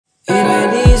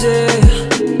easy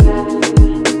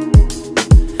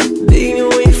being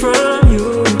away from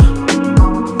you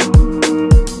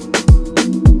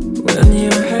when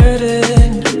you're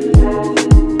hurting.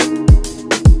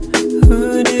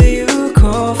 Who do you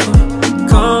call for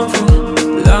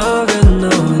comfort, love, and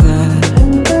all that?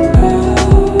 I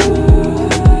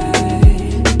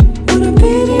wanna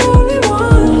be the only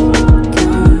one,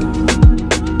 girl.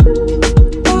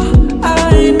 Oh, I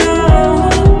know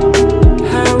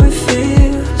how it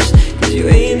feels, 'cause you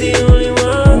ain't the only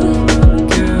one,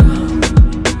 girl.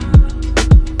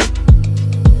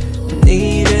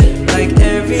 Need it like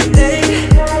every day.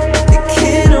 It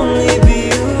can only be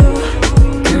you,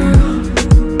 girl.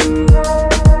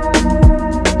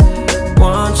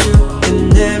 Want you in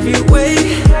every way.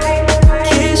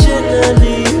 Kiss you and I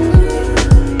need you.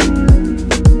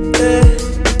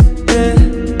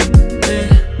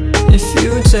 If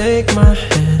you take my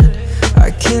hand, I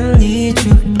can lead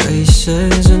you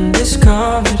places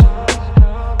undiscovered.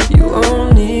 You won't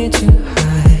need to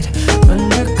hide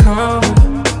undercover.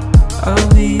 I'll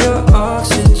be your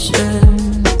oxygen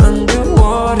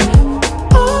underwater.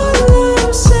 All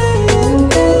I'm saying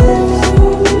is I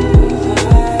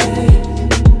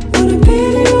wanna be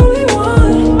the only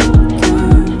one,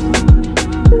 girl.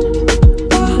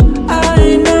 Oh, I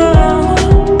know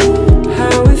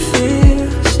how it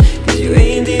feels, 'cause you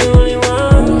ain't the only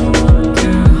one,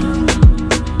 girl.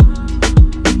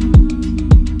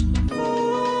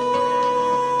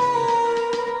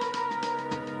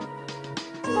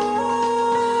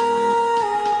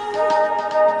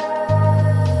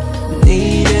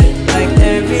 Need it like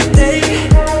every day.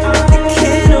 It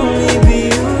can only be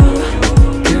you,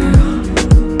 girl.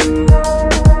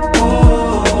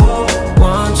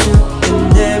 Want you in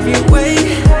every way.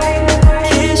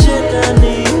 Kiss you and I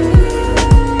need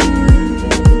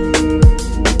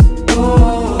you.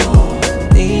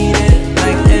 Need it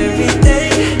like every day.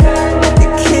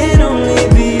 It can only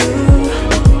be you,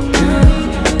 girl.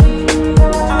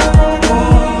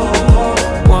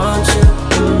 Want you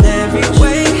in every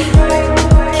way.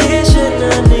 Kiss you and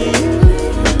I need you.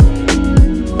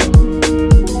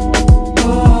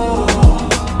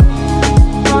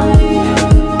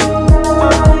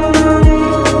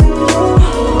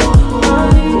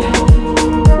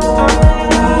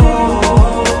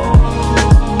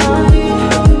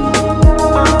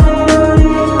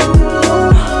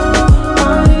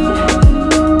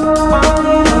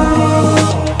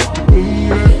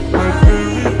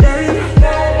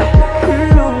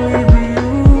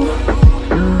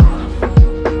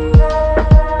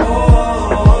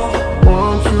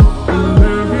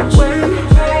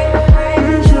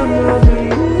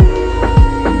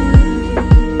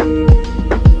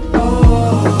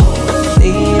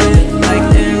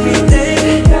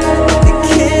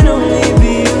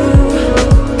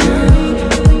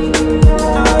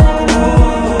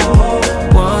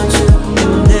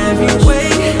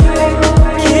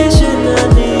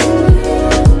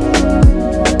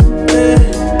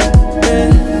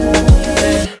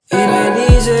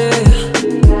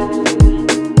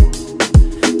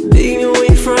 Being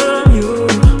away from you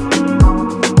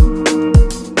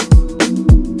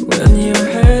when you're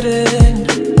hurting.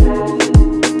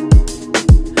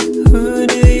 Who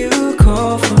do you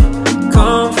call for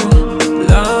comfort,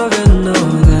 love, and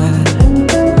all that?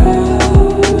 I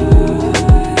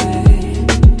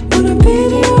wanna be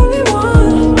the only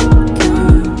one,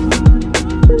 girl.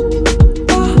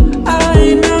 Oh, I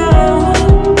know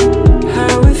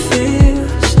how it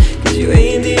feels, 'cause you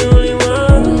ain't the only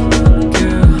one,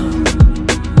 girl.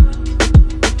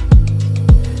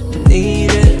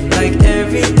 Need it like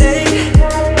every day.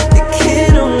 It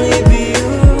can only be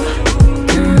you,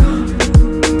 girl.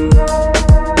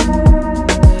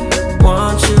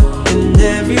 Want you in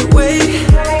every way.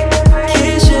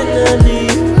 Kiss you and I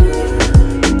need you.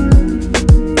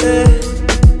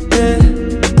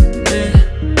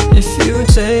 If you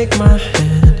take my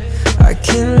hand, I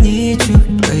can lead you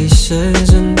places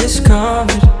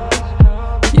undiscovered.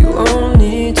 You won't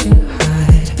need to